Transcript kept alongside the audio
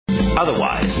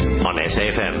Otherwise on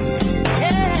SAFM.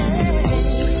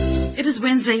 It is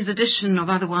Wednesday's edition of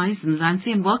Otherwise in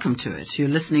Nancy, and welcome to it. You're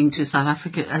listening to South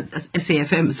Africa,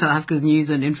 SAFM, South Africa's news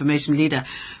and information leader.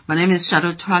 My name is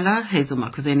Shado Twala. Hazel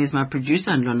Makuzeni is my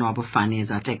producer, and Lonwabo Fani is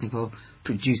our technical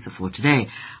producer for today.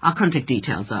 Our contact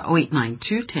details are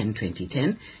 0892 10 20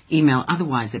 10, email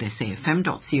otherwise at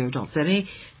safm.co.za,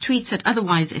 tweets at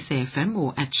otherwise SAFM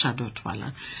or at Shado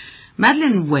Twala.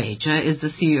 Madeline Wager is the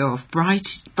CEO of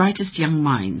Brightest Young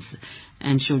Minds,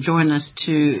 and she'll join us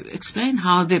to explain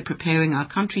how they're preparing our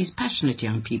country's passionate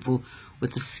young people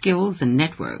with the skills and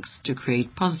networks to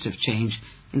create positive change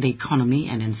in the economy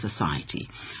and in society.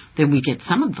 Then we get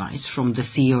some advice from the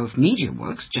CEO of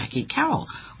MediaWorks, Jackie Carroll,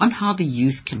 on how the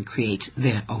youth can create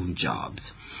their own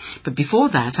jobs. But before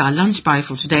that, our lunch bite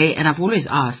for today, and I've always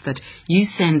asked that you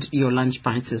send your lunch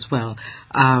bites as well.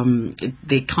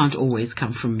 They can't always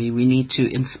come from me. We need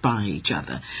to inspire each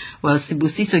other. Well,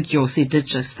 Sibusiso Gyosi did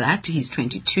just that. He's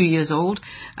 22 years old,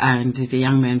 and he's a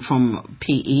young man from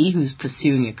PE who's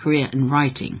pursuing a career in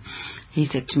writing. He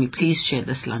said to me, please share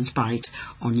this lunch bite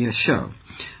on your show.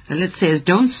 And it says,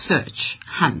 don't search,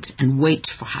 hunt, and wait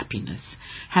for happiness.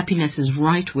 Happiness is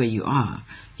right where you are.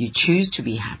 You choose to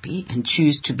be happy and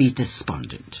choose to be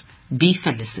despondent. Be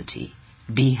felicity.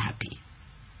 Be happy.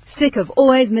 Sick of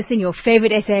always missing your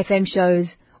favorite SAFM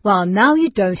shows? Well, now you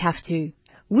don't have to.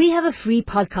 We have a free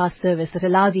podcast service that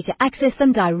allows you to access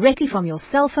them directly from your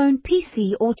cell phone,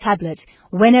 PC or tablet,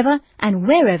 whenever and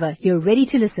wherever you're ready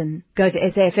to listen. Go to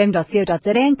safm.co.za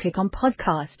and click on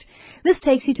podcast. This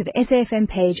takes you to the SAFM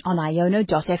page on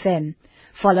iono.fm.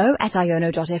 Follow at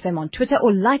iono.fm on Twitter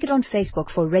or like it on Facebook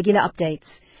for regular updates.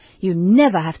 You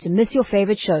never have to miss your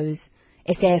favorite shows.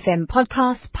 SAFM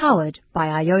podcasts powered by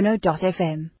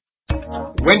iono.fm.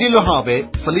 Wendy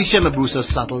Luhabe, Felicia Mabusa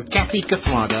Subtle, Kathy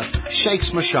Kathwada,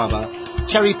 Shakes Mashaba,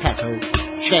 Terry Petto,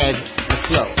 Chad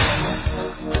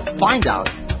McClough. Find out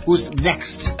who's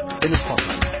next in the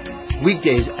spotlight.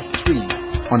 Weekdays at 3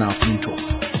 on Afternoon Talk.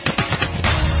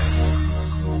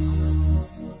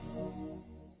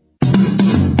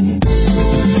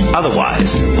 Otherwise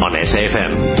on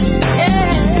SAFM.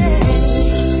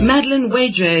 Madeline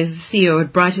Wager is CEO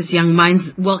at Brightest Young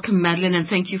Minds. Welcome, Madeline, and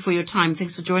thank you for your time.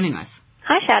 Thanks for joining us.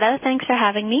 Hi, Shado. Thanks for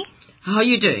having me. How are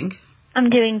you doing? I'm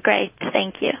doing great,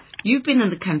 thank you. You've been in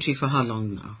the country for how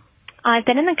long now? I've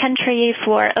been in the country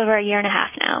for over a year and a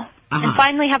half now, and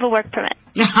finally have a work permit.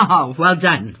 Oh, well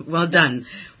done, well done.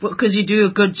 Because you do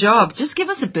a good job. Just give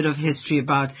us a bit of history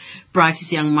about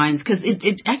Brightest Young Minds, because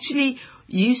it actually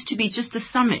used to be just a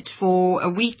summit for a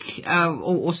week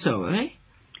or so, eh?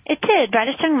 It did.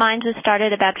 Brightest Young Minds was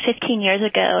started about 15 years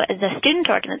ago as a student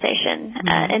organization.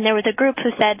 And there was a group who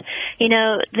said, you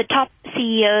know, the top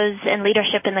CEOs and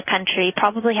leadership in the country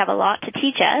probably have a lot to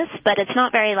teach us, but it's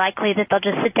not very likely that they'll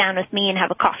just sit down with me and have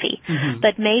a coffee.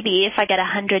 But maybe if I get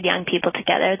 100 young people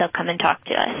together, they'll come and talk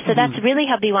to us. So that's really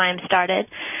how BYM started.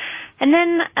 And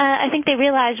then I think they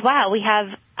realized, wow, we have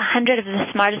 100 of the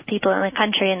smartest people in the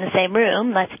country in the same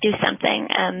room. Let's do something.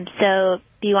 So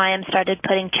BYM started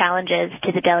putting challenges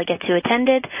to the delegates who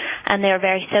attended, and they were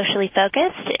very socially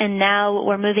focused. And now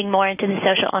we're moving more into the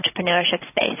social entrepreneurship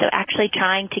space, so actually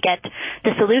trying to get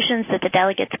the solutions that the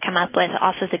delegates come up with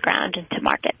off of the ground into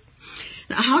market.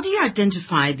 Now, how do you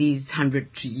identify these 100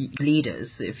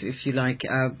 leaders, if you like,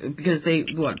 because they,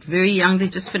 very young, they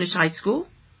just finished high school?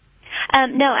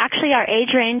 No, actually our age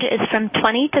range is from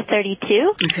 20 to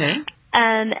 32. Okay.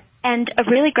 And a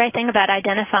really great thing about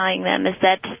identifying them is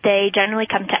that they generally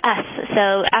come to us.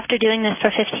 So after doing this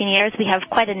for 15 years, we have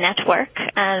quite a network,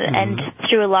 and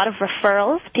through a lot of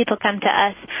referrals, people come to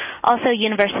us. Also,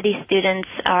 university students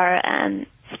are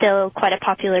still quite a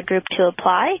popular group to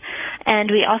apply, and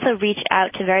we also reach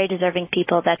out to very deserving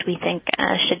people that we think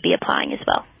should be applying as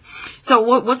well. So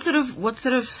what sort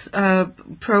of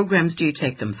programs do you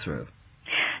take them through?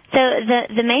 So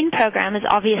the main program is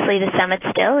obviously the summit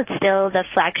still. It's still the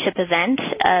flagship event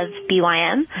of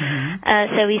BYM.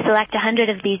 So we select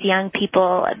 100 of these young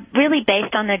people really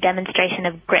based on their demonstration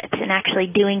of grit and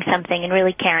actually doing something and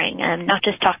really caring, not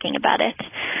just talking about it.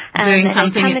 Doing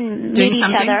something. They come and meet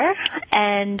each other,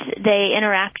 and they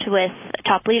interact with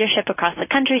top leadership across the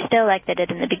country still, like they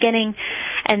did in the beginning.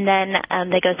 And then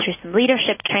they go through some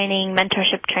leadership training,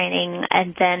 mentorship training,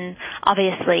 and then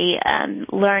obviously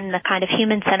learn the kind of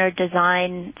human-centered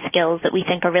design skills that we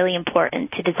think are really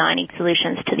important to designing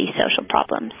solutions to these social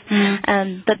problems.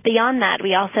 But beyond that,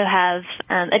 we also have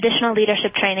additional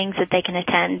leadership trainings that they can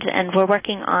attend, and we're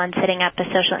working on setting up a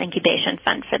social incubation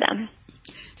fund for them.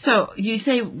 So you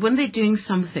say when they're doing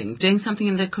something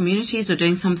in their communities, or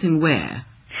doing something where?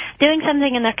 Doing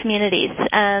something in their communities,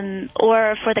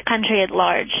 or for the country at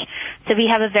large. So we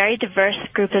have a very diverse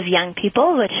group of young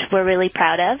people, which we're really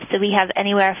proud of. So we have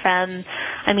anywhere from,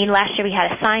 last year we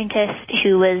had a scientist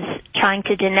who was trying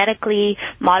to genetically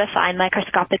modify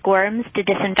microscopic worms to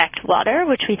disinfect water,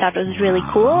 which we thought was really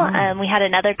cool. We had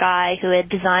another guy who had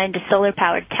designed a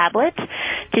solar-powered tablet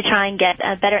to try and get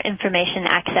better information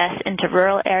access into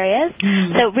rural areas.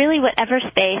 So really whatever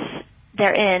space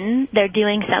they're in, they're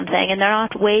doing something, and they're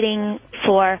not waiting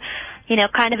for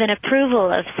kind of an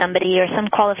approval of somebody or some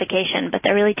qualification, but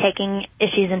they're really taking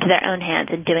issues into their own hands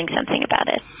and doing something about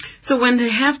it. So when they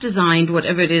have designed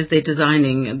whatever it is they're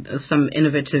designing, some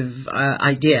innovative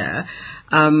idea,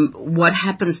 what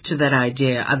happens to that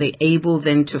idea? Are they able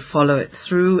then to follow it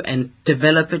through and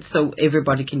develop it so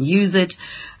everybody can use it?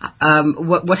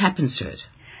 What happens to it?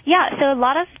 Yeah, so a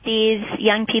lot of these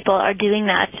young people are doing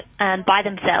that by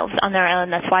themselves on their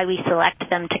own. That's why we select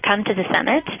them to come to the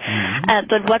summit.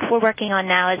 But what we're working on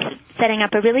now is setting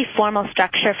up a really formal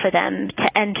structure for them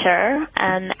to enter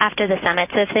after the summit.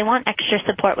 So if they want extra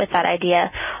support with that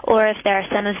idea, or if there are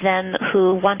some of them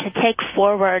who want to take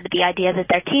forward the idea that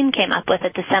their team came up with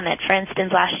at the summit. For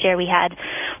instance, last year we had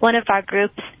one of our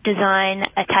groups design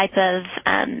a type of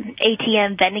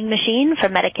ATM vending machine for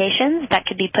medications that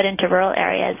could be put into rural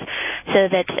areas, so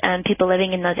that people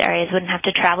living in those areas wouldn't have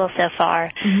to travel so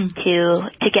far to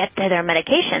get to their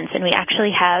medications. And we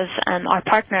actually have our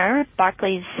partner,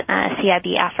 Barclays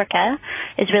CIB Africa,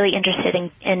 is really interested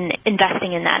in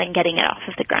investing in that and getting it off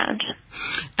of the ground.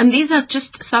 And these are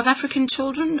just South African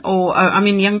children, or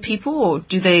young people, or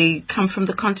do they come from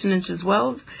the continent as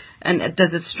well? And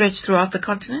does it stretch throughout the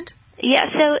continent? Yeah,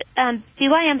 so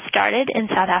BYM started in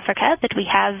South Africa, but we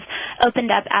have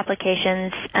opened up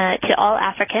applications to all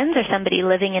Africans or somebody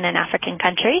living in an African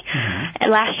country.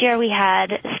 Last year we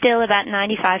had still about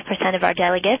 95% of our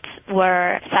delegates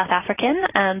were South African,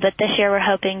 but this year we're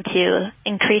hoping to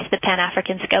increase the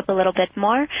Pan-African scope a little bit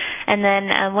more. And then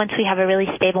once we have a really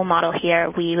stable model here,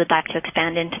 we would like to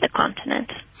expand into the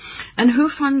continent. And who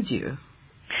funds you?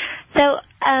 So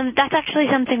that's actually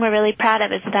something we're really proud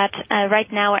of, is that right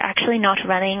now we're actually not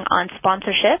running on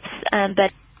sponsorships,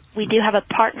 but we do have a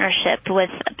partnership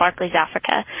with Barclays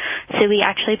Africa. So we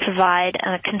actually provide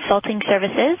consulting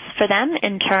services for them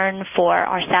in turn for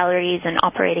our salaries and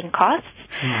operating costs.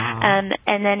 And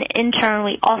then in turn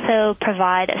we also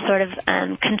provide a sort of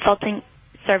consulting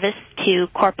service to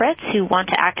corporates who want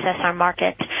to access our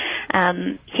market,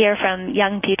 hear from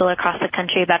young people across the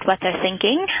country about what they're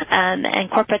thinking, and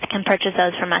corporates can purchase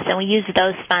those from us, and we use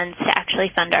those funds to actually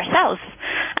fund ourselves.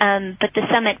 But the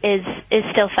summit is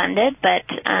still funded, but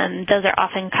those are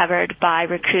often covered by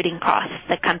recruiting costs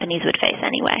that companies would face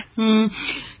anyway.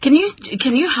 Can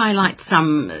you highlight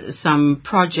some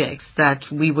projects that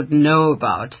we would know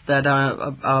about that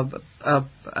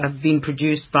have been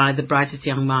produced by the brightest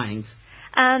young minds?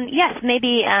 Yes,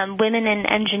 maybe Women in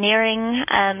Engineering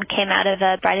came out of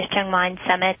a Brightest Young Minds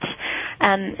Summit.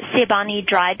 Siabani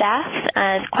Dry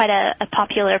Bath is quite a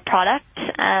popular product,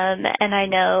 and I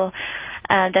know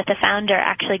that the founder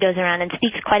actually goes around and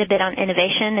speaks quite a bit on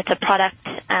innovation. It's a product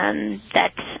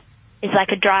that is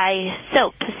like a dry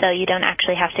soap, so you don't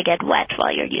actually have to get wet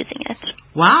while you're using it.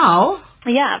 Wow.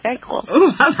 Yeah, very cool.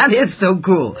 Oh, that is so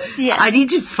cool. Yeah. I need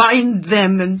to find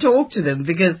them and talk to them,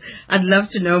 because I'd love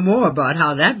to know more about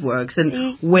how that works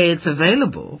and where it's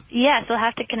available. Yes, we'll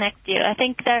have to connect you. I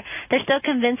think they're still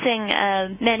convincing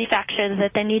manufacturers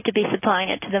that they need to be supplying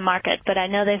it to the market, but I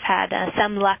know they've had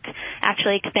some luck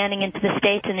actually expanding into the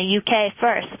States and the UK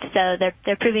first, so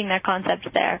they're proving their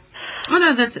concept there. Oh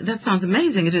no, that sounds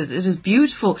amazing. It is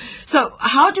beautiful. So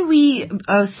how do we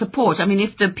support? I mean,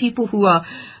 if the people who are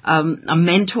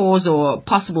mentors or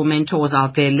possible mentors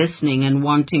out there listening and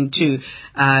wanting to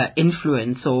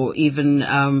influence or even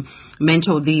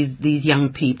mentor these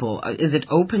young people, is it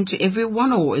open to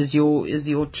everyone, or is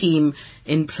your team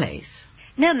in place?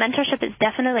 No, mentorship is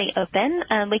definitely open.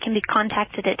 We can be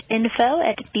contacted at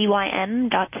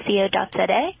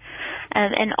info@bym.co.za.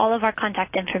 And all of our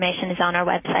contact information is on our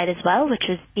website as well, which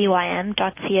is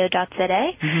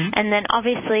bym.co.za. And then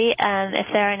obviously, if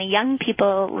there are any young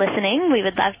people listening, we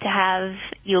would love to have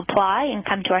you apply and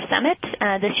come to our summit.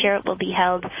 This year it will be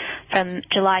held from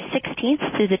July 16th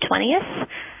through the 20th.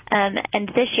 And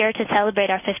this year, to celebrate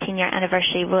our 15-year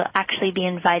anniversary, we'll actually be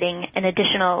inviting an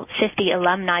additional 50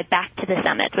 alumni back to the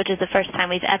summit, which is the first time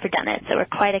we've ever done it. So we're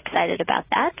quite excited about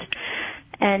that.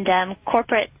 And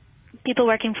people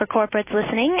working for corporates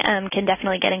listening can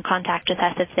definitely get in contact with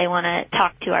us if they want to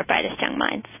talk to our brightest young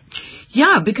minds.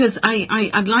 Yeah, because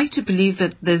I'd like to believe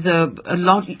that there's a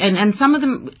lot, and some of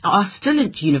them are still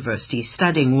at university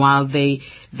studying while they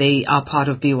are part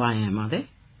of BYM, are they?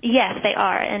 Yes, they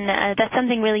are, and that's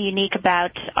something really unique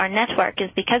about our network is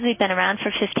because we've been around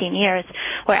for 15 years,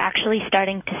 we're actually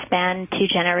starting to span 2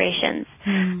 generations,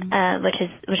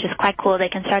 which is quite cool. They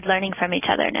can start learning from each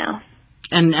other now.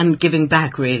 And giving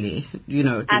back, really,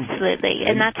 Absolutely.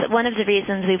 And that's one of the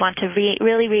reasons we want to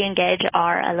really re-engage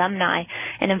our alumni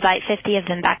and invite 50 of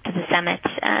them back to the summit,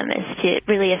 is to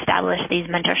really establish these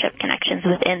mentorship connections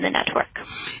within the network.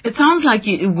 It sounds like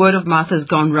word of mouth has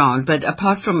gone round, but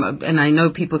apart from, and I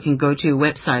know people can go to your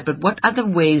website, but what other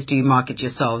ways do you market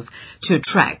yourselves to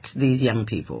attract these young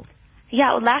people?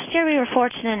 Yeah, well, last year we were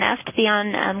fortunate enough to be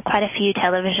on quite a few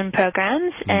television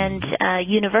programs, and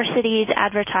universities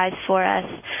advertised for us,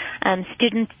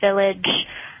 Student Village,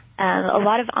 a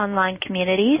lot of online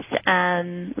communities,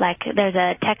 like there's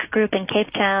a tech group in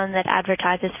Cape Town that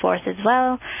advertises for us as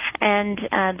well, and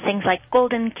things like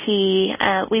Golden Key.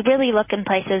 We really look in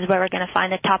places where we're going to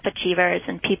find the top achievers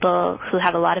and people who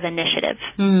have a lot of initiative.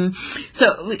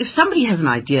 So if somebody has an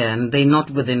idea and they're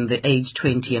not within the age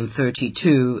 20 and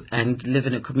 32 and live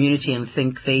in a community and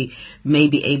think they may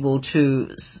be able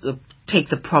to take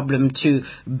the problem to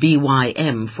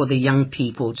BYM for the young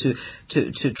people to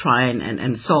try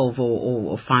and solve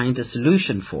or find a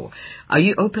solution for. Are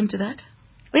you open to that?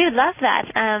 We would love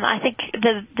that. I think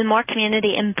the more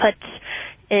community input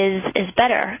is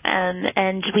better,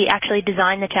 and we actually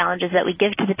design the challenges that we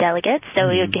give to the delegates, so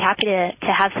we would be happy to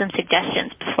have some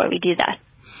suggestions before we do that.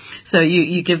 So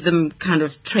you give them kind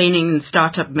of training and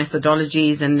startup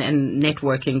methodologies and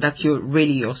networking. That's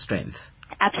really your strength.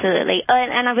 Absolutely.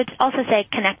 And I would also say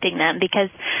connecting them, because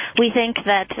we think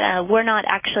that we're not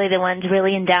actually the ones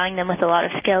really endowing them with a lot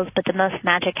of skills, but the most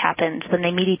magic happens when they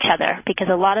meet each other, because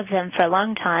a lot of them for a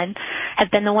long time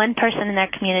have been the one person in their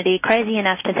community crazy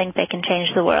enough to think they can change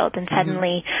the world, and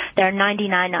suddenly there are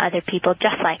 99 other people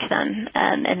just like them,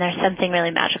 and there's something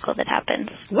really magical that happens.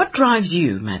 What drives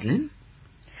you, Madeline?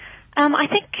 I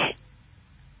think,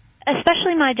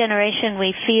 especially my generation,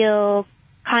 we feel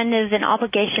kind of an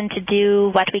obligation to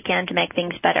do what we can to make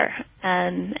things better.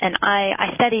 And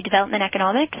I studied development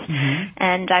economics,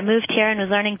 and I moved here and was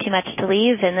learning too much to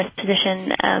leave, and this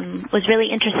position was really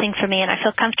interesting for me, and I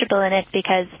feel comfortable in it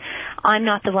because I'm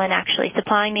not the one actually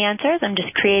supplying the answers. I'm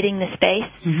just creating the space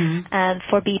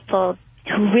for people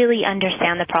who really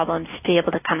understand the problems to be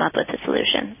able to come up with a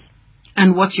solution.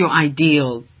 And what's your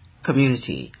ideal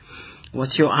community?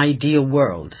 What's your ideal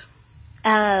world?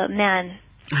 Man,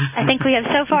 I think we have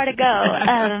so far to go,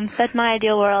 but my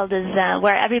ideal world is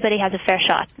where everybody has a fair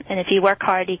shot, and if you work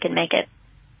hard, you can make it.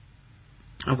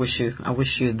 I wish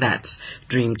you that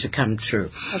dream to come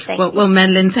true. Well,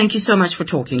 Madeline, thank you so much for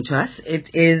talking to us. It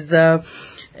is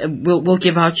we'll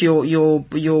give out your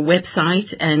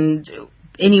website, and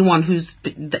anyone who's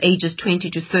the ages 20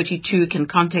 to 32 can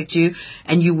contact you,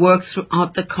 and you work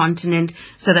throughout the continent,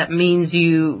 so that means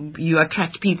you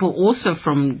attract people also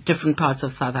from different parts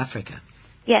of South Africa.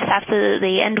 Yes,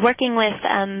 absolutely. And working with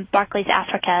Barclays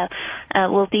Africa,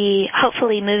 we'll be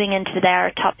hopefully moving into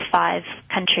their top 5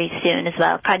 countries soon as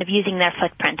well, kind of using their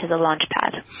footprint as a launch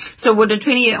pad. So would a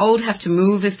 20-year-old have to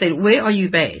move where are you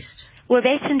based? We're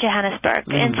based in Johannesburg,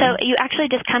 and so you actually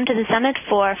just come to the summit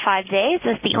for 5 days.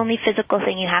 That's the only physical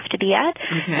thing you have to be at.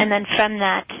 Okay. And then from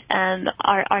that,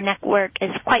 our network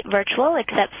is quite virtual,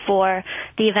 except for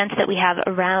the events that we have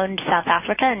around South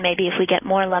Africa, and maybe if we get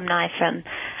more alumni from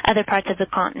other parts of the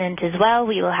continent as well,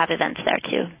 we will have events there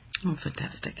too. Oh,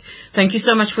 fantastic. Thank you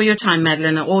so much for your time,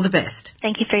 Madeline. All the best.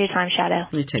 Thank you for your time,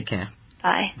 Shado. You take care.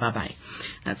 Bye. Bye-bye.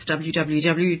 That's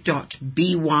www.bym.co.za.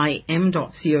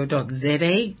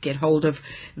 Get hold of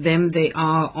them. They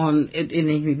are on,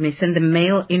 you may send them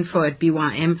mail,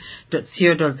 info@bym.co.za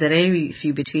if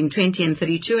you're between 20 and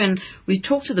 32. And we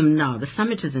talk to them now. The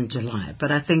summit is in July,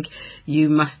 but I think you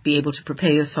must be able to prepare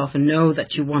yourself and know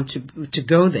that you want to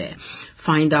go there.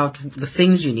 Find out the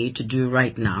things you need to do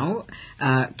right now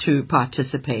to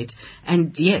participate.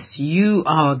 And yes, you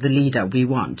are the leader we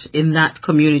want in that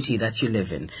community that you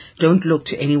live in. Don't look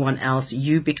to anyone else.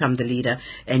 You become the leader,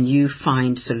 and you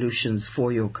find solutions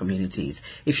for your communities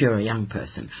if you're a young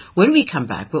person. When we come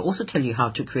back, we'll also tell you how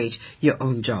to create your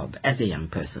own job as a young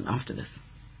person after this.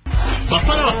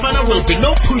 Bafana will be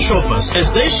no pushovers as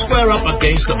they square up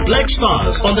against the Black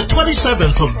Stars on the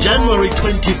 27th of January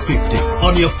 2050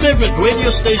 on your favorite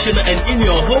radio station and in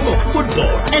your home of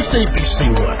football,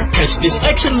 SABC 1. Catch this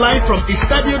action live from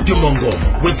Estadio du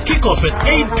Mongomo with kickoff at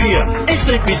 8 p.m.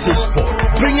 SABC Sport,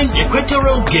 bringing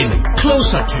Equatorial Guinea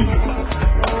closer to you.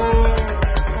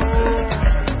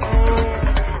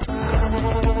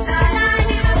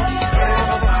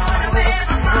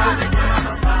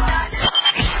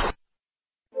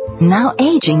 Now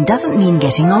aging doesn't mean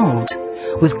getting old.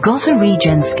 With Gotha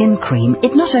Regen Skin Cream,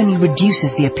 it not only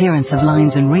reduces the appearance of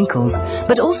lines and wrinkles,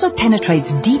 but also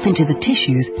penetrates deep into the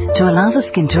tissues to allow the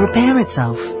skin to repair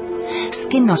itself.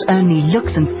 Skin not only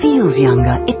looks and feels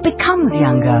younger, it becomes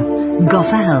younger.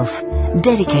 Gotha Health,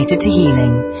 dedicated to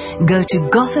healing. Go to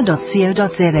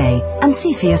gotha.co.za and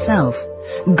see for yourself.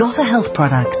 Gotha Health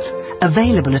products,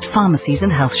 available at pharmacies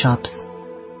and health shops.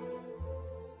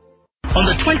 On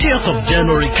the 20th of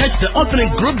January, catch the opening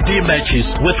Group D matches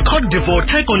with Côte d'Ivoire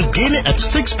take on Guinea at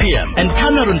 6 p.m. and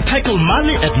Cameroon tackle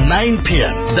Mali at 9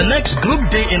 p.m. The next Group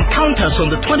D encounters on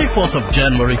the 24th of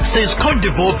January sees Côte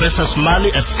d'Ivoire versus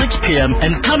Mali at 6 p.m.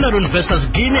 and Cameroon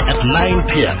versus Guinea at 9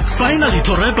 p.m. Finally,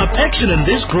 to wrap up action in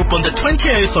this group on the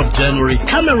 28th of January,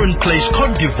 Cameroon plays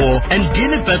Côte d'Ivoire and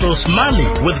Guinea battles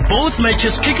Mali, with both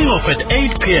matches kicking off at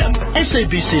 8 p.m.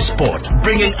 SABC Sport,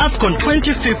 bringing AFCON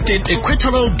 2015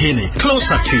 Equatorial Guinea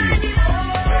closer to you.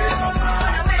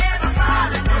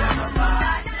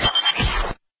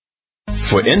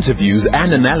 For interviews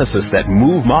and analysis that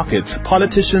move markets,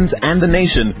 politicians, and the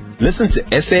nation, listen to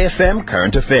SAFM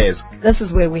Current Affairs. This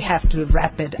is where we have to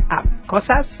wrap it up.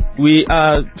 Kosas? We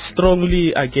are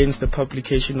strongly against the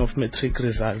publication of matric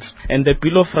results. And the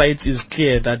Bill of Rights is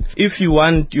clear that if you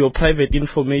want your private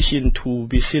information to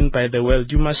be seen by the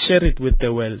world, you must share it with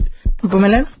the world.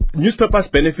 Newspapers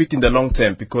benefit in the long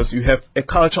term because you have a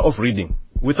culture of reading.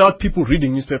 Without people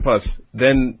reading newspapers,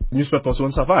 then newspapers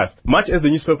won't survive. Much as the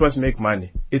newspapers make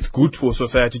money, it's good for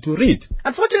society to read.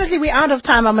 Unfortunately, we're out of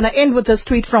time. I'm going to end with this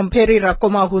tweet from Perry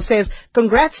Rakoma, who says,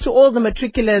 "Congrats to all the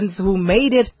matriculants who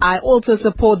made it. I also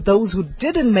support those who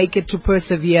didn't make it to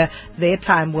persevere. Their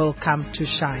time will come to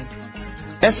shine."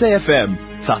 SAFM,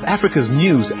 South Africa's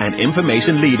news and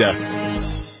information leader.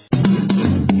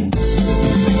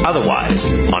 Otherwise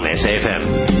on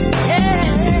SAFM.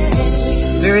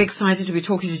 Very excited to be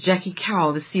talking to Jackie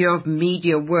Carroll, the CEO of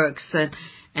Media Works.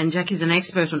 And Jackie's an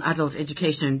expert on adult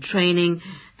education and training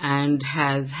and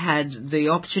has had the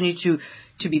opportunity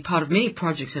to be part of many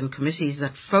projects and committees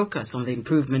that focus on the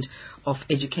improvement of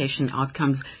education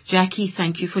outcomes. Jackie,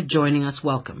 thank you for joining us.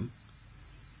 Welcome.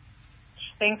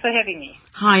 Thanks for having me.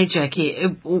 Hi, Jackie.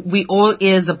 We all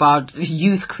ears about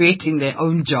youth creating their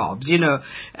own jobs. You know,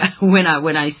 when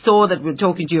I saw that we're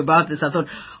talking to you about this, I thought,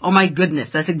 oh my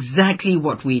goodness, that's exactly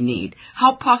what we need.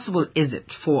 How possible is it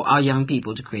for our young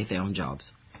people to create their own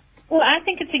jobs? Well, I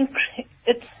think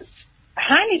it's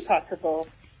highly possible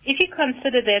if you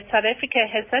consider that South Africa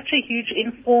has such a huge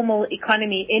informal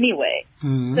economy anyway.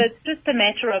 Mm-hmm. So it's just a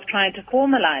matter of trying to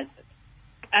formalize it.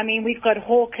 I mean, we've got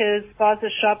hawkers, spaza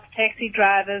shops, taxi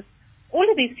drivers. All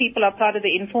of these people are part of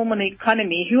the informal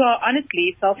economy who are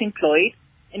honestly self-employed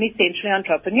and essentially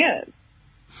entrepreneurs.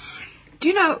 Do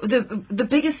you know, the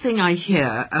biggest thing I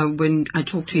hear when I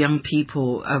talk to young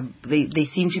people, they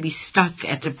seem to be stuck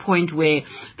at a point where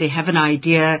they have an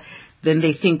idea, then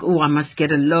they think, oh, I must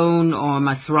get a loan or I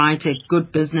must write a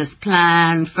good business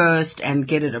plan first and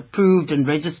get it approved and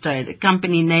register a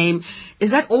company name.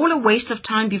 Is that all a waste of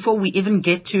time before we even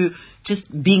get to just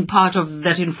being part of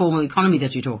that informal economy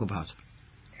that you talk about?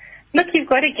 Look, you've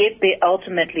got to get there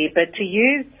ultimately, but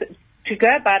to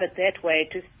go about it that way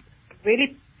just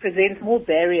really presents more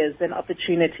barriers than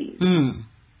opportunities. Mm.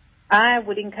 I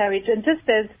would encourage,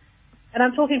 and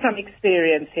I'm talking from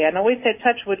experience here, and I always say,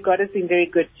 touch wood, God has been very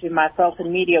good to myself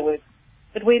and Media Works.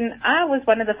 But when I was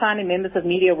one of the founding members of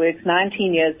Media Works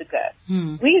 19 years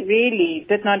ago, we really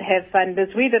did not have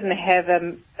funders. We didn't have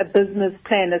a business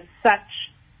plan as such.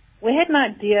 We had an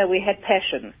idea. We had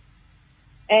passion.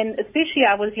 And especially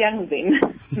I was young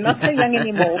then, not so young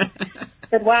anymore.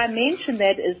 But why I mention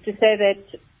that is to say that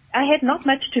I had not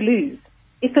much to lose.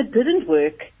 If it didn't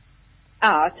work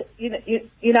out, you know,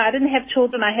 I didn't have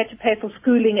children. I had to pay for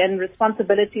schooling and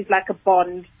responsibilities like a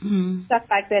bond, stuff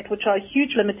like that, which are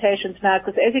huge limitations now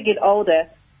because as you get older,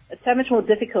 it's so much more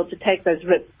difficult to take those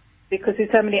risks because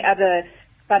there's so many other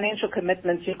financial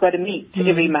commitments you've got to meet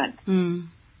every month.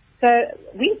 So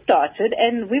we started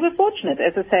and we were fortunate.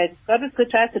 As I say, God was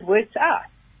good to us. It worked out.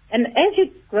 And as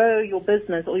you grow your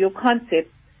business or your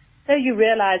concept, so you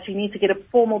realize you need to get a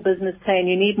formal business plan,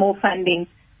 you need more funding.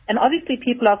 And obviously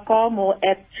people are far more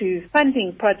apt to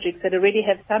funding projects that already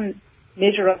have some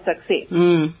measure of success.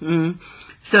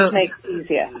 So it makes it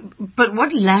easier. But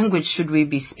what language should we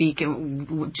be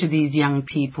speaking to these young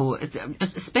people?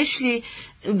 Especially,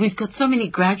 we've got so many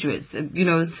graduates, you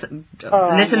know,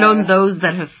 let alone those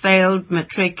that have failed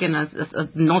matric and are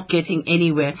not getting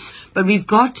anywhere. But we've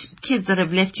got kids that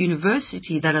have left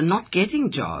university that are not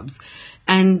getting jobs.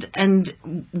 And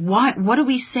what are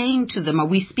we saying to them? Are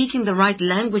we speaking the right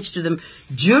language to them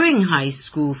during high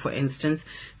school, for instance?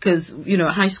 Because,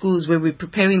 high school is where we're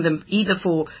preparing them either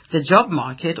for the job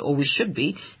market, or we should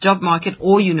be, job market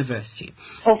or university.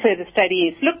 Or further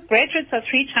studies. Look, graduates are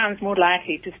 3 times more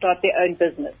likely to start their own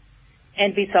business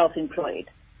and be self-employed.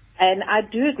 And I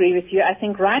do agree with you. I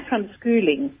think right from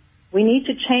schooling, we need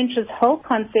to change this whole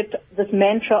concept, this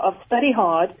mantra of study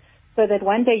hard so that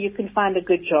one day you can find a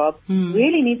good job,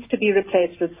 really needs to be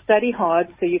replaced with study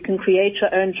hard so you can create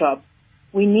your own job.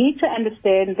 We need to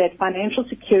understand that financial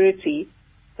security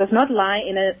does not lie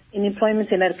in employment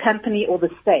in a company or the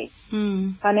state.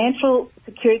 Financial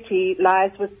security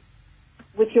lies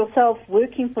with yourself,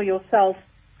 working for yourself,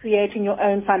 creating your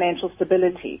own financial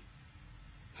stability.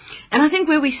 And I think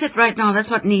where we sit right now, that's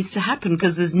what needs to happen,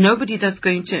 because there's nobody that's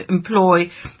going to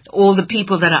employ all the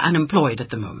people that are unemployed at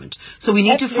the moment. So we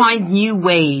need to find new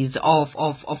ways of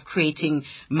creating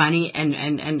money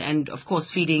and of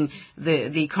course feeding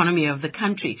the economy of the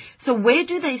country. So where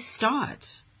do they start?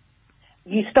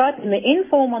 You start in the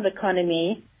informal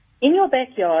economy, in your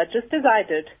backyard, just as I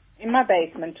did, in my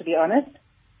basement, to be honest.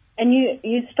 And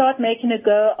you start making a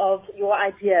go of your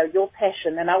idea, your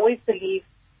passion. And I always believe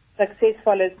success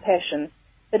follows passion.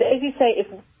 But as you say,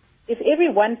 if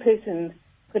every one person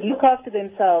could look after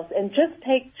themselves and just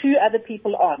take 2 other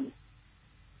people on,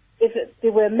 if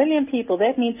there were 1 million people,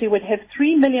 that means we would have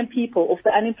 3 million people off the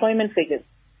unemployment figures,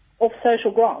 off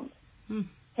social grants.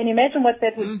 Can you imagine what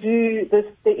that would do,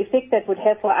 the effect that would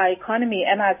have for our economy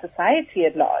and our society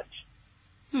at large?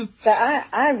 So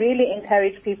I really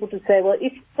encourage people to say, well,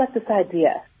 if you've got this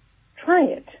idea, try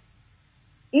it.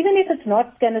 Even if it's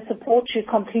not going to support you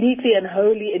completely and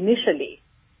wholly initially,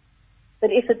 but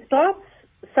if it starts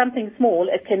something small,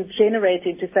 it can generate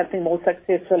into something more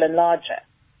successful and larger.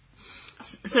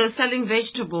 So selling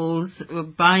vegetables,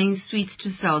 buying sweets to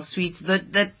sell sweets,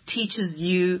 that teaches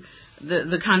you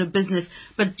the kind of business.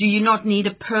 But do you not need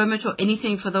a permit or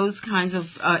anything for those kinds of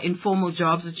informal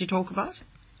jobs that you talk about?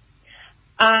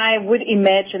 I would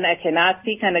imagine, okay, now I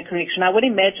speak under correction, I would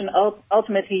imagine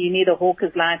ultimately you need a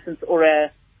hawker's license or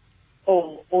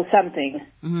something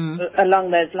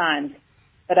along those lines.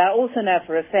 But I also know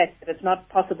for a fact that it's not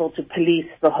possible to police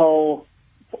the whole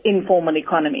informal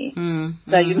economy.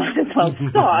 So you might as well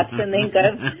start and then go,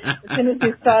 as soon as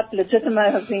you start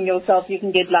legitimizing yourself, you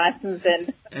can get licensed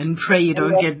and pray you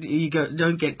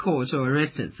don't get caught or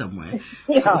arrested somewhere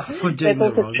for doing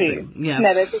the wrong thing. Yeah.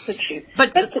 No, that's also true.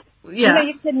 But yeah.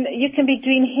 You can be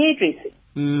doing hairdressing.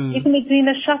 You can be doing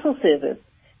a shuttle service.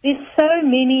 There's so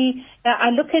many. Now I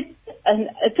look at, and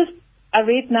I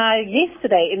read now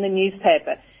yesterday in the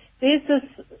newspaper. There's this.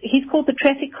 He's called the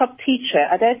traffic cop teacher.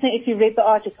 I don't know if you read the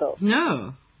article.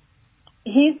 No.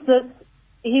 Instead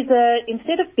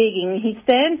of begging, he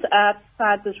stands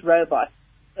outside this robot,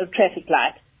 a traffic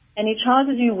light, and he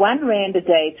charges you R1 a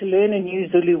day to learn a new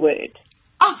Zulu word.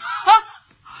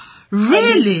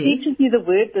 Really? And he teaches you the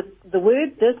word. The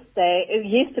word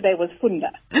yesterday was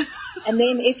funda. And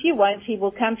then if you want, he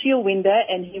will come to your window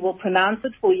and he will pronounce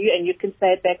it for you, and you can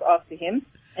say it back after him,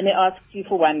 and he asks you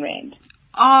for R1.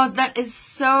 Oh, that is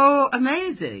so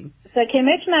amazing. So can you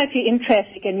imagine now if you're in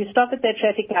traffic and you stop at that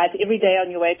traffic light every day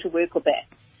on your way to work or back?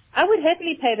 I would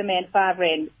happily pay the man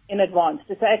R5 in advance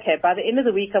to say, okay, by the end of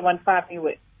the week I want 5 new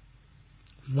words.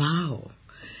 Wow.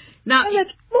 Now, and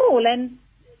that's cool, and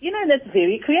that's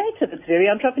very creative. It's very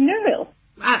entrepreneurial.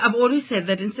 I've always said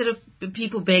that instead of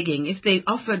people begging, if they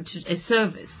offered a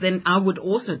service, then I would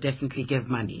also definitely give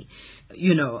money,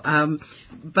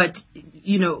 but,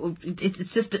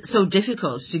 it's just so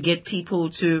difficult to get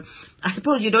people to, I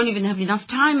suppose you don't even have enough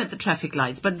time at the traffic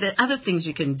lights, but there are other things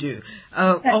you can do.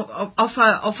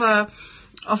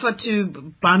 Offer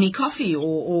to buy me coffee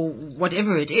or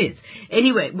whatever it is.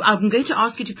 Anyway, I'm going to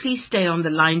ask you to please stay on the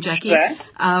line, Jackie.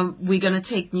 Sure. We're going to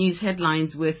take news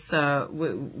headlines with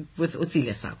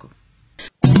Utsile Sako.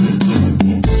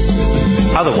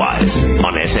 Otherwise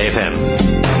on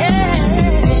SAFM.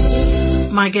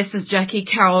 My guest is Jackie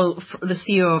Carroll, the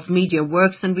CEO of Media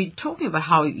Works, and we're talking about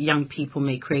how young people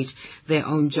may create their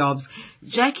own jobs.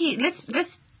 Jackie, let's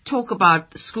talk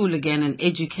about school again and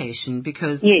education,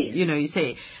 because you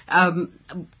say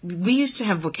we used to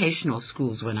have vocational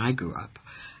schools when I grew up,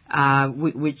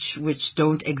 which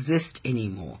don't exist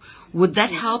anymore. Would that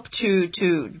help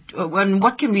and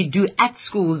what can we do at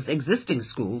schools, existing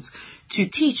schools, to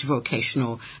teach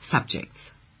vocational subjects?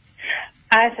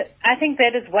 I think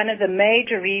that is one of the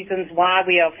major reasons why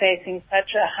we are facing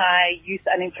such a high youth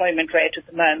unemployment rate at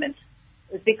the moment,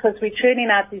 is because we're churning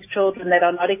out these children that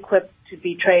are not equipped to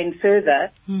be trained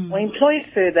further or employed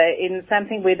further in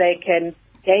something where they can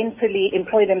gainfully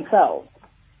employ themselves.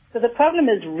 So the problem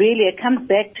is really, it comes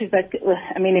back to,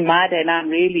 in my day, now I'm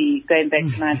really going back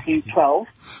to 1912.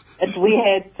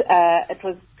 It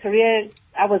was career,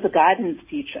 I was a guidance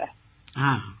teacher.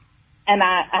 And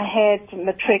I had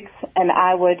matrics, and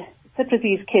I would sit with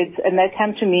these kids, and they'd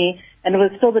come to me, and it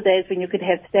was still the days when you could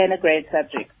have standard grade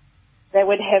subjects. They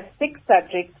would have 6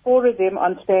 subjects, 4 of them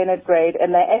on standard grade,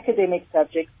 and they're academic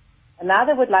subjects. And now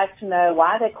they would like to know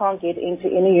why they can't get into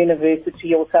any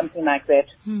university or something like that.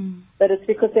 But it's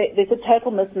because there's a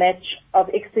total mismatch of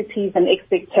expertise and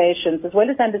expectations, as well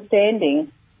as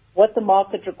understanding what the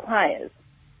market requires.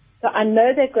 So I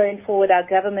know that going forward, our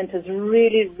government is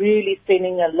really, really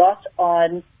spending a lot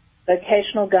on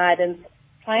vocational guidance,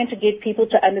 trying to get people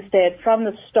to understand from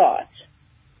the start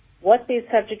what their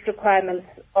subject requirements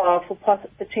are for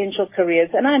potential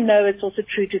careers. And I know it's also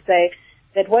true to say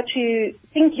that what you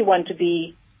think you want to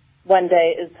be one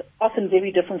day is often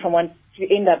very different from what you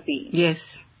end up being. Yes.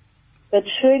 But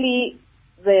surely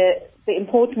the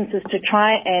importance is to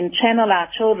try and channel our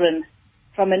children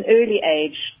from an early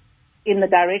age in the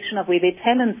direction of where their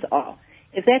talents are.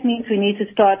 If that means we need to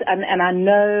start, and I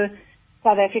know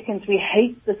South Africans, we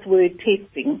hate this word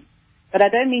testing, but I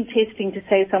don't mean testing to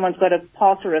say someone's got a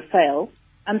pass or a fail.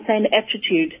 I'm saying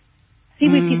aptitude. See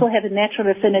where people have a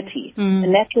natural affinity, a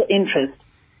natural interest.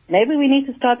 Maybe we need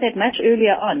to start that much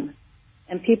earlier on,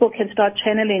 and people can start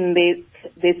channeling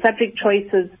their subject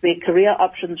choices, their career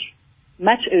options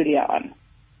much earlier on.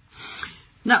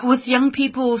 Now, with young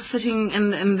people sitting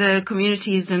in the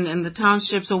communities and in the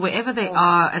townships or wherever they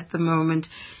are at the moment,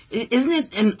 isn't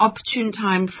it an opportune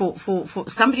time for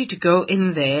somebody to go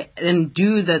in there and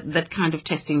do that kind of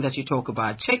testing that you talk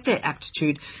about, check their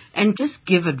aptitude and just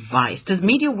give advice? Does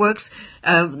MediaWorks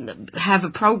have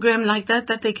a program like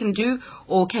that they can do,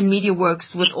 or can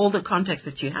MediaWorks, with all the contacts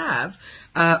that you have,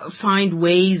 find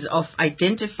ways of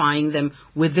identifying them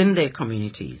within their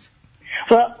communities?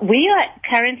 Well, we are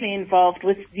currently involved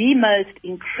with the most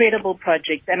incredible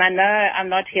project, and I know I'm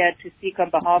not here to speak on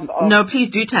behalf of... No,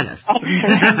 please do tell us.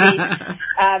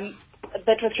 Harambee.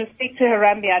 But with respect to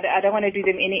Harambee, I don't want to do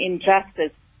them any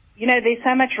injustice. You know, there's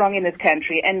so much wrong in this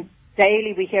country, and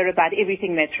daily we hear about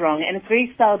everything that's wrong, and it's very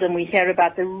seldom we hear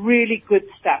about the really good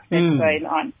stuff that's going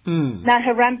on. Now,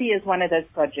 Harambee is one of those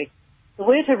projects. The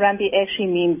word Harambee actually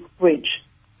means bridge.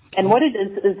 And what it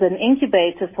is an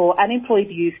incubator for unemployed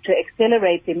youth to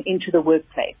accelerate them into the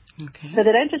workplace. Okay. So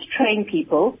they don't just train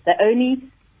people, they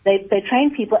train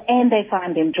people and they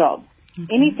find them jobs. Okay.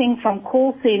 Anything from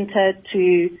call center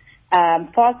to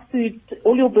fast food,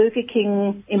 all your Burger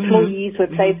King employees were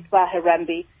placed by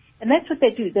Harambee. And that's what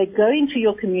they do. They go into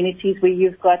your communities where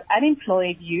you've got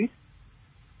unemployed youth,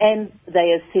 and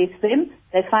they assess them.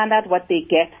 They find out what their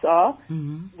gaps are.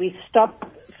 We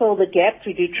fill the gaps.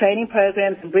 We do training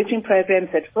programs and bridging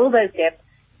programs that fill those gaps.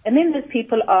 And then those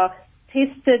people are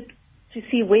tested to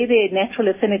see where their natural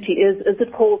affinity is. Is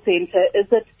it call center? Is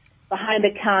it behind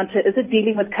a counter? Is it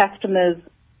dealing with customers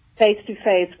face to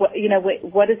face?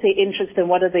 What is their interest and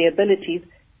what are their abilities?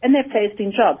 And they're placed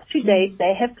in jobs. To date,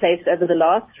 they have placed over the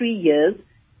last 3 years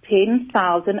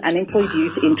 10,000 unemployed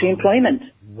youth into employment.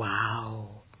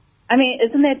 Wow. I mean,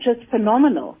 isn't that just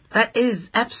phenomenal? That is,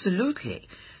 absolutely.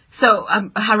 So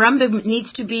Harambee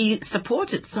needs to be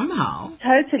supported somehow.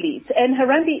 Totally. And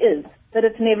Harambee is, but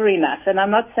it's never enough. And I'm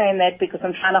not saying that because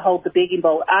I'm trying to hold the begging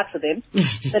bowl out for them.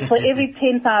 But for every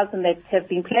 10,000 that have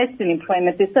been placed in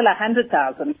employment, there's still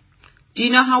 100,000. Do you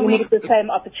know how we need the same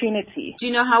opportunity? Do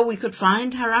you know how we could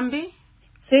find Harambee?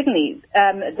 Certainly.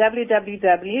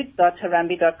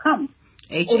 www.harambee.com.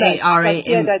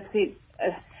 H-A-R-A-M.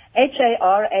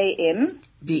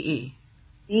 H-A-R-A-M-B-E.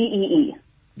 B-E-E.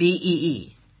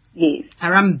 B-E-E. Yes.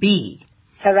 Harambee.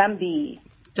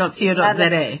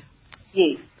 Harambee.co.za.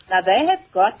 Yes. Now, they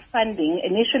have got funding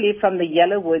initially from the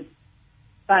Yellowwood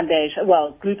Foundation,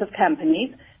 group of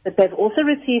companies, but they've also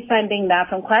received funding now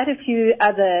from quite a few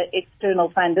other external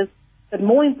funders. But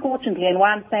more importantly, and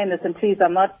why I'm saying this, and please,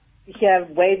 I'm not here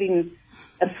waving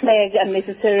a flag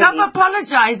unnecessarily. Stop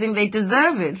apologizing. They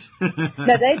deserve it. No,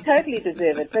 they totally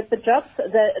deserve it. But the Jobs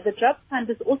Fund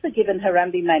has also given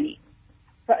Harambee money.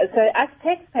 So us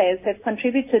taxpayers have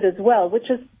contributed as well, which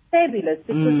is fabulous,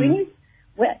 because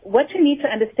what you need to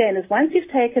understand is once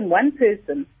you've taken one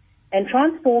person and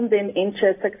transformed them into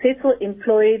a successful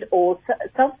employed or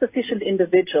self-sufficient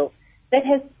individual, that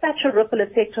has such a ripple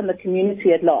effect on the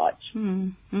community at large.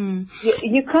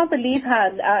 You can't believe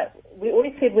how, we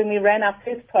always said when we ran our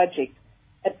first project,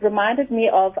 it reminded me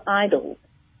of idols.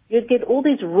 You'd get all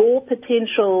these raw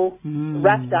potential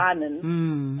rough diamonds,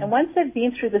 and once they've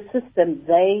been through the system,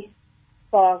 they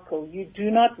sparkle. You do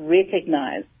not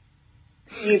recognize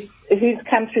who's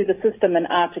come through the system and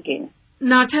out again.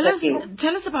 Now, tell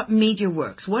us about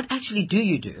MediaWorks. What actually do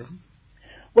you do?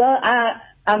 Well,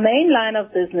 our main line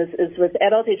of business is with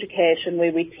adult education,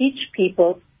 where we teach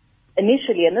people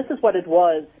initially, and this is what it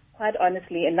was, quite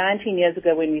honestly, 19 years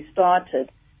ago when we started,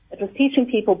 it was teaching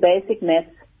people basic maths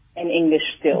and English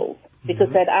skills, because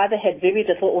they'd either had very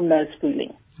little or no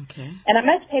schooling. Okay. And I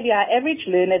must tell you, our average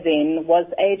learner then was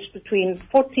aged between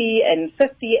 40 and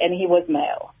 50, and he was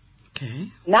male.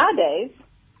 Okay. Nowadays,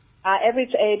 our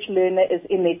average age learner is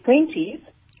in their 20s.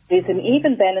 There's an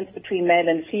even balance between male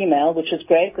and female, which is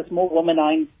great because more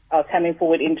women are coming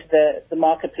forward into the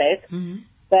marketplace.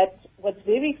 But what's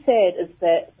very sad is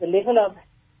that the level of,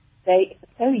 they're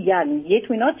so young, yet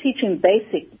we're not teaching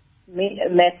basic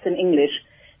maths and English.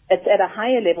 It's at a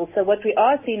higher level. So what we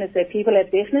are seeing is that people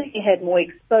have definitely had more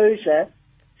exposure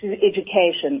to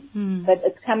education, but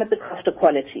it's come at the cost of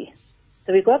quality.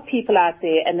 So we've got people out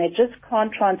there, and they just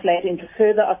can't translate into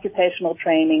further occupational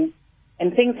training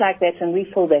and things like that, and we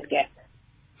fill that gap.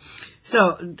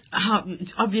 So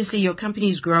obviously your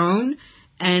company's grown,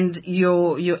 and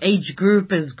your age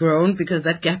group has grown because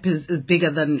that gap is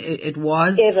bigger than it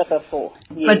was ever before.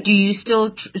 Yes. But do you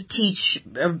still teach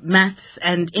maths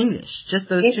and English? Just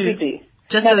those two? Yes, we do.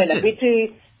 Just no, those no,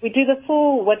 two? We do the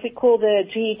full, what we call the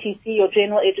GETC, or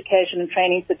General Education and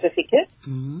Training Certificate,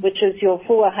 which is your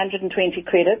full 120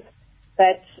 credits.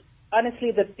 But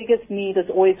honestly, the biggest need is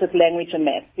always with language and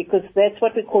math, because that's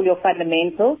what we call your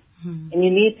fundamentals, and you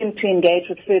need them to engage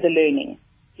with further learning.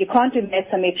 You can't do maths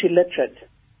unless you're literate,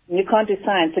 and you can't do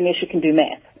science unless you can do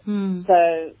math.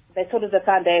 So that's sort of the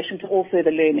foundation to all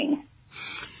further learning.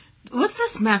 What's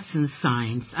this maths and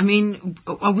science? I mean,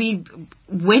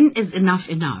 when is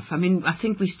enough? I mean, I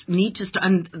think we need to start,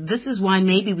 and this is why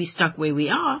maybe we stuck where we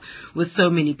are with so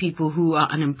many people who are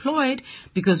unemployed,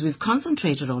 because we've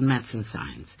concentrated on maths and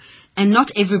science. And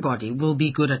not everybody will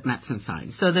be good at maths and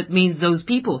science. So that means those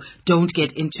people don't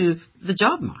get into the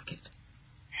job market.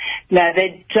 No,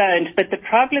 they don't. But the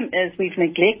problem is we've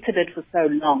neglected it for so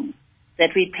long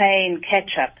that we're playing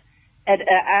catch-up.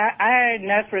 I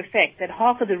know for a fact that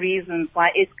half of the reasons why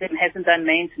Eskom hasn't done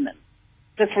maintenance,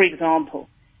 just for example,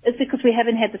 is because we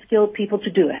haven't had the skilled people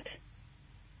to do it.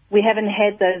 We haven't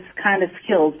had those kind of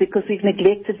skills because we've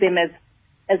neglected them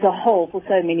as a whole for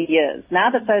so many years. Now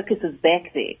the focus is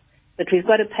back there, but we've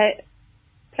got to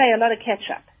play a lot of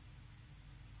catch-up.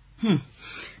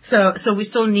 So we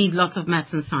still need lots of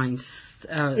maths and science.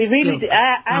 We really do.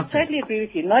 I totally agree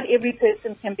with you. Not every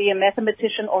person can be a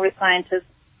mathematician or a scientist.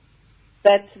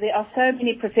 But there are so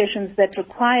many professions that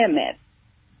require math.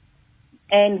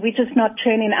 And we're just not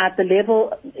turning out the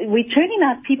level. We're turning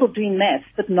out people doing math,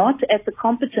 but not at the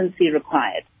competency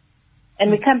required.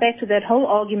 And we come back to that whole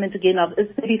argument again of,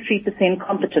 is 33%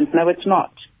 competent? No, it's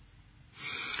not.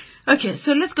 Okay,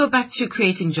 so let's go back to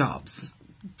creating jobs.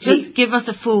 Just give us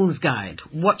a fool's guide.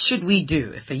 What should we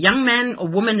do? If a young man or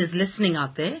woman is listening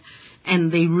out there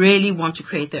and they really want to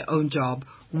create their own job,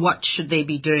 what should they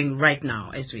be doing right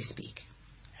now as we speak?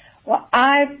 Well,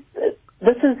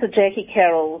 this is the Jackie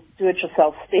Carroll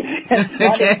do-it-yourself step. It's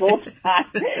not exhaustive time.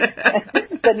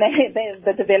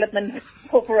 the Development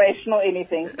Corporation or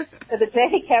anything. So the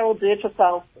Jackie Carroll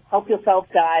do-it-yourself, help yourself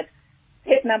guide.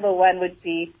 Step number 1 would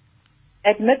be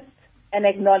admit and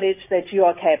acknowledge that you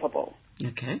are capable.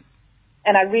 Okay.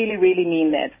 And I really, really mean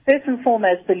that. First and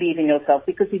foremost, believe in yourself,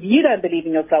 because if you don't believe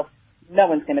in yourself, no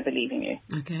one's going to believe in you.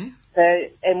 Okay. So,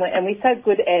 and we're so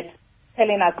good at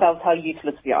telling ourselves how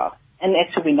useless we are, and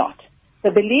actually we're not.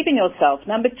 So believe in yourself.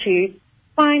 Number 2,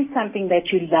 find something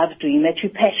that you love doing, that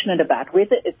you're passionate about,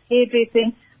 whether it's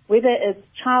hairdressing, whether it's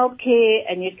childcare,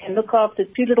 and you can look after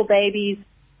 2 little babies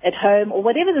at home, or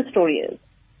whatever the story is.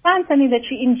 Find something that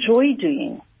you enjoy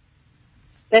doing.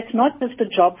 That's not just a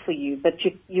job for you, but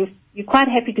you're quite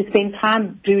happy to spend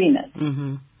time doing it.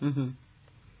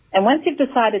 And once you've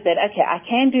decided that, okay, I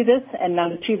can do this, and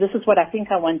number 2, this is what I think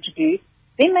I want to do,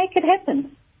 then make it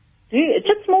happen. Do it,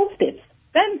 just small steps.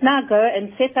 Don't now go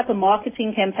and set up a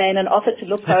marketing campaign and offer to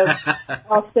look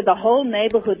after the whole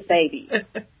neighborhood's baby.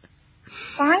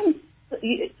 Find,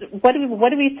 what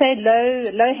do we say,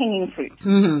 low-hanging fruit.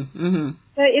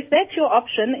 So if that's your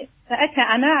option, okay,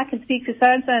 I know I can speak to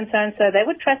so-and-so and so-and-so. They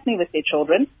would trust me with their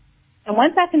children. And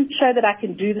once I can show that I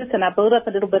can do this and I build up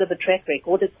a little bit of a track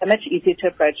record, it's so much easier to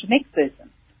approach the next person.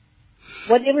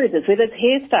 Whatever it is, whether it's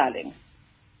hairstyling.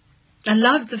 I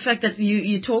love the fact that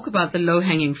you talk about the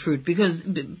low-hanging fruit, because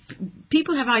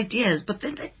people have ideas, but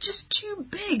then they're just too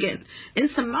big and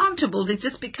insurmountable. They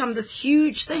just become this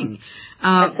huge thing.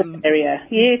 That's an area.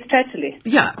 Yes, totally.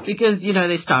 Yeah, because,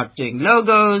 they start doing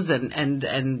logos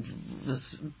and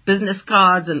business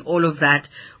cards and all of that,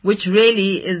 which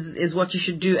really is what you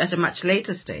should do at a much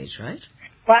later stage, right?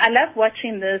 Well, I love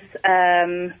watching this,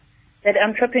 that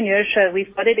entrepreneur show.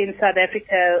 We've got it in South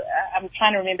Africa. I'm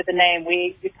trying to remember the name.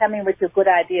 You come in with your good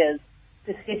ideas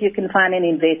to see if you can find an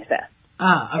investor.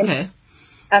 Ah, okay.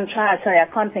 Sorry, I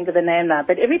can't think of the name now.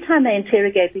 But every time they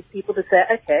interrogate these people to say,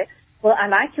 okay, well, I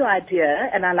like your idea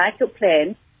and I like your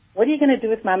plan. What are you going to do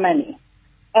with my money?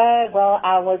 Well,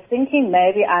 I was thinking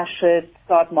maybe I should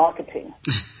start marketing.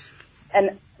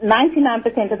 And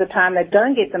 99% of the time they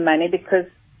don't get the money because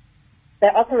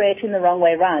they're operating the wrong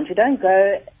way around. You don't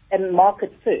go and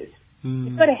market first.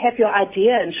 You've got to have your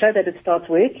idea and show that it starts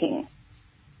working.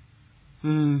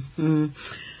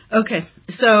 Okay,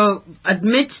 so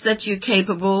admit that you're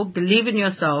capable, believe in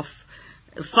yourself,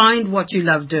 find what you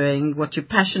love doing, what you're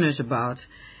passionate about,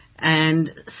 and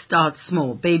start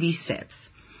small, baby steps.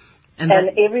 And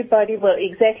everybody will,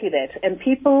 exactly that. And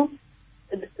people,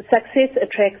 success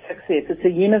attracts success. It's a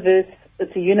universe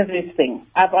thing.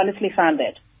 I've honestly found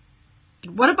that.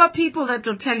 What about people that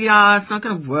will tell you, it's not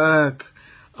going to work,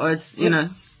 or it's, you know...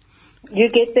 You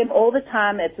get them all the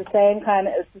time. It's the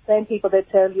same people that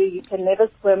tell you can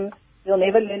never swim, you'll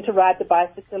never learn to ride the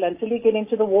bicycle until you get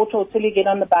into the water or till you get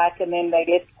on the bike, and then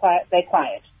they're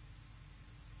quiet.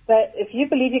 So if you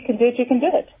believe you can do it, you can do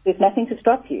it. There's nothing to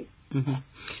stop you. Mm-hmm.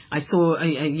 I saw a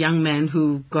young man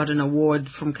who got an award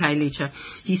from Kailicha.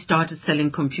 He started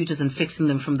selling computers and fixing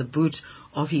them from the boot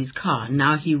of his car.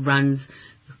 Now he runs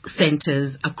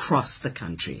centers across the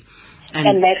country.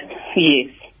 And that's,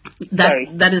 yes.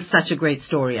 That is such a great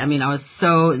story. I mean, I was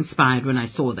so inspired when I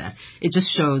saw that. It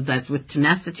just shows that with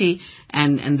tenacity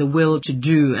and the will to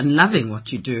do and loving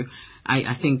what you do,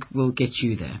 I think will get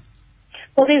you there.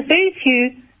 Well, there's very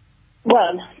few,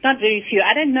 well, not very few.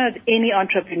 I don't know of any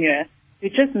entrepreneur who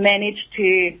just managed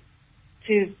to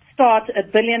start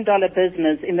 $1 billion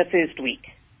business in the first week.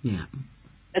 Yeah.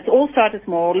 It's all started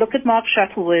small. Look at Mark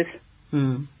Shuttleworth.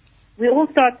 We all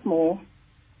start small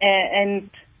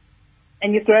and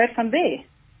you grow it from there.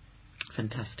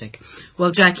 Fantastic.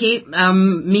 Well, Jackie,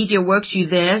 MediaWorks, you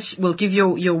there. We'll give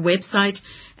your website,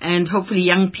 and hopefully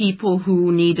young people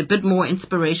who need a bit more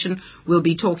inspiration will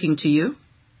be talking to you.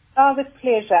 Oh, with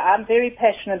pleasure. I'm very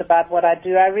passionate about what I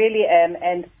do. I really am.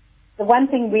 And the one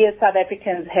thing we as South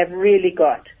Africans have really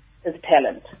got is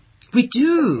talent. We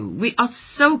do. We are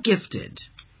so gifted.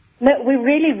 No, we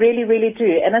really, really, really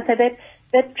do. And I said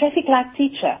that traffic light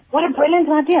teacher, what a brilliant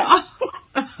idea.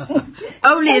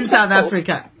 Only in South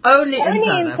Africa. Only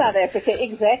in South Africa,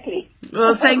 exactly.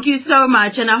 Well, thank you so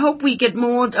much, and I hope we get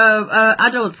more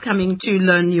adults coming to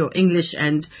learn your English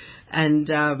and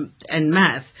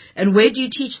math. And where do you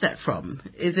teach that from?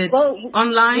 Is it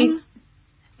online?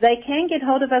 They can get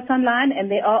hold of us online,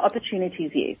 and there are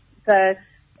opportunities here. So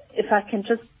if I can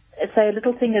just say a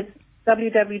little thing, it's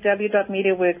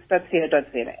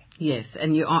www.mediaworks.co.za. Yes,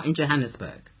 and you are in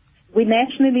Johannesburg. We're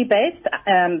nationally based.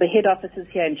 The head office is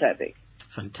here in Joburg.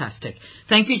 Fantastic.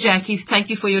 Thank you, Jackie. Thank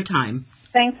you for your time.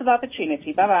 Thanks for the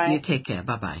opportunity. Bye-bye. You take care.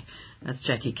 Bye-bye. That's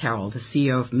Jackie Carroll, the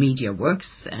CEO of MediaWorks,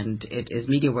 and it is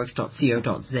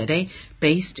mediaworks.co.za,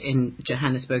 based in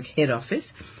Johannesburg head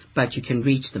office, but you can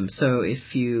reach them. So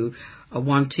if you are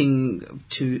wanting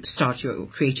to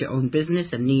create your own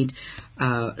business and need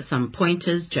some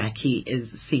pointers, Jackie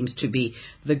seems to be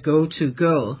the go-to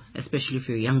girl, especially if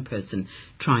you're a young person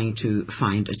trying to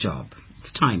find a job.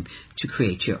 It's time to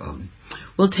create your own.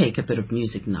 We'll take a bit of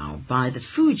music now by the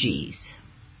Fugees.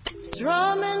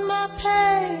 Strumming my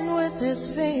pain with his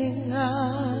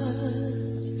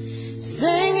fingers,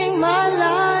 singing my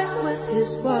life with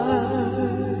his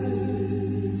words,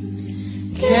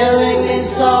 killing me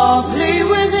softly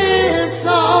with his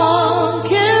song,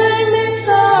 killing me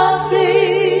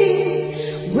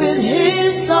softly with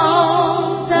his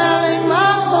song, telling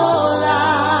my whole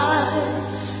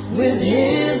life with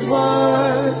his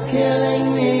words,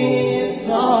 killing me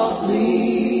softly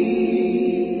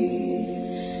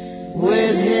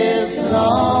with his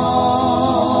song.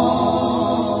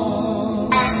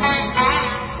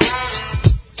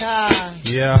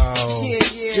 Yo,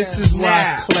 this is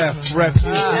my clef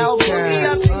refuge.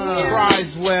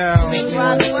 Criswell,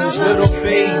 little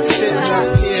bass sitting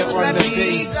up here on the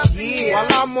bass. While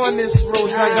I'm on this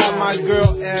road, I got my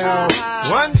girl L.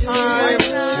 One time.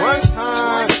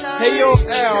 Hey yo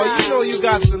L, you know you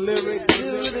got the lyrics.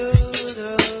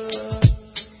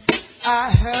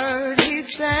 I heard he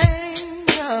sang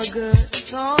a good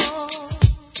song.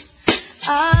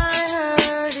 I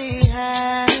heard he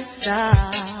had a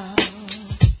style.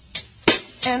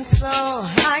 And so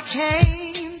I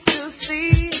came to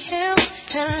see him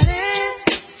and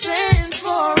listen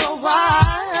for a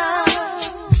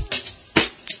while.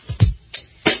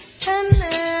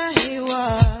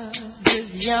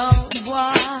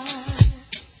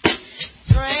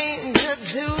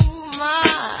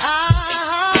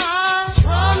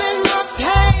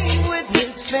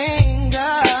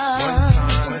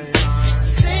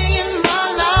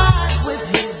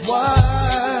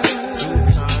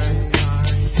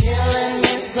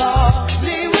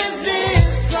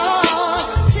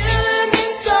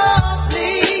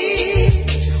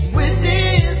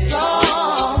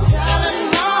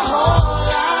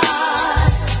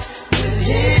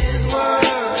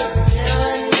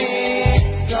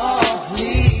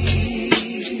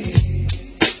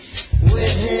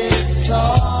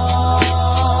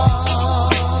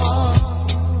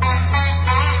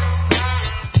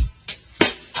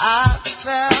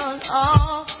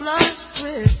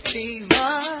 with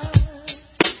fever,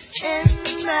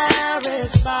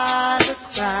 embarrassed by the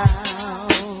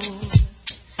crowd.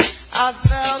 I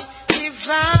felt he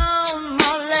found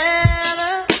my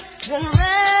letters and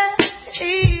read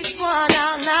each one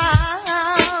out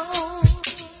loud.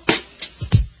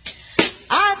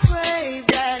 I prayed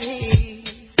that he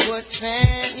would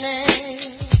finish,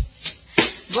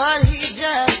 but he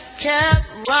just kept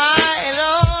right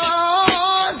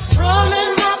on,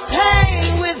 strumming my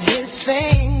pain with his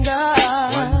fingers,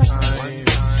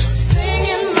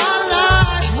 singing my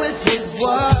life with his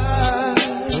words,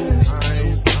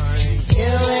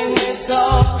 killing me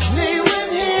softly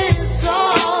with his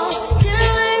song,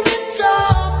 killing me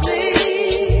softly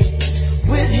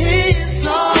with his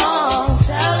song,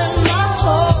 telling my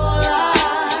whole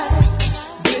life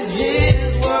with his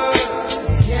words,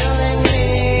 killing me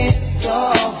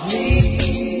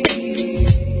softly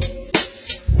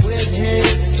with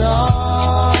his song.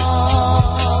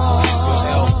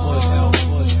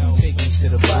 Take me to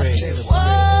the break.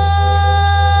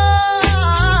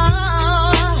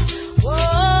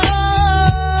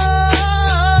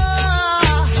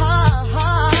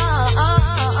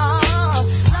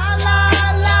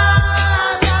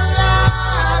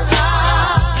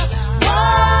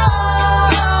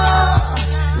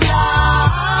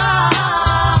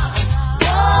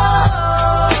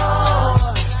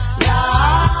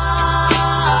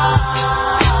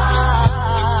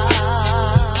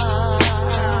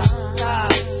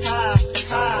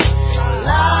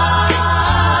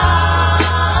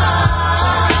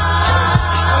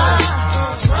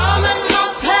 Strumming my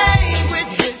pain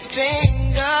with his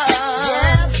fingers.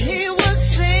 Yes, he was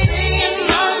singing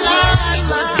my life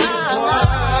with his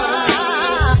words,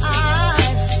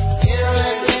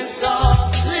 killing me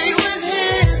softly with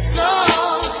his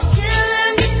song,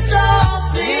 killing me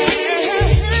softly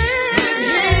with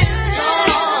his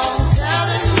song,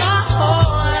 telling my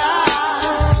whole life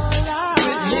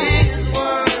with his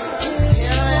words,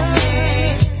 killing me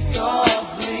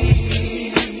softly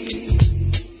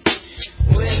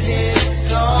with his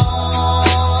song.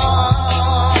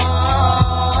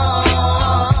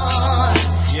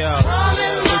 Yo,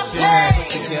 put your hands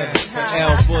together for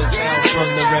L Bulls from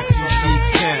the refugee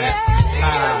camp.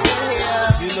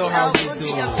 You know how we do.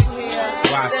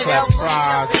 Rock Clap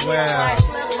Fries, well.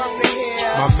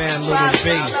 My man Little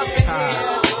Bass,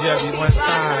 Jerry one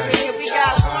time.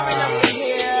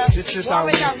 This is how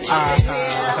we refugee camp.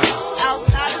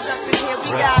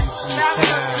 Yeah.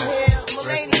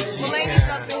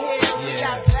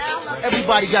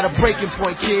 Everybody got a breaking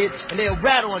point, kid, and they'll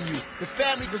rat on you. The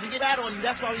family doesn't get rat on you.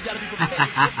 That's why we got to be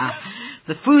prepared.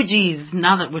 The Fugees,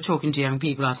 now that we're talking to young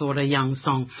people, I thought a young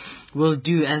song will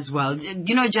do as well.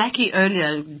 You know, Jackie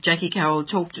Carroll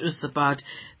talked to us about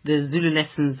the Zulu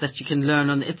lessons that you can learn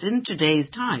on. It's in today's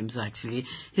times, actually.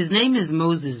 His name is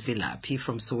Moses Vilaphi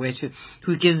from Soweto,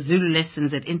 who gives Zulu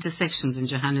lessons at intersections in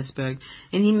Johannesburg.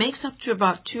 And he makes up to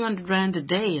about 200 rand a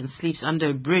day and sleeps under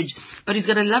a bridge. But he's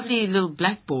got a lovely little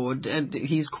blackboard, and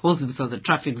he calls himself the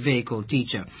traffic vehicle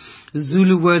teacher.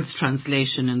 Zulu words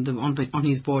translation, and on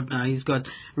his board now he's got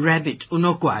rabbit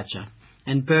unokwacha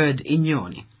and bird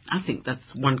inyoni. I think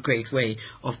that's one great way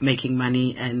of making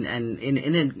money, and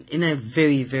in a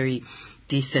very, very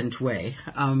decent way.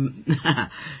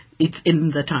 It's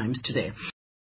in the times today.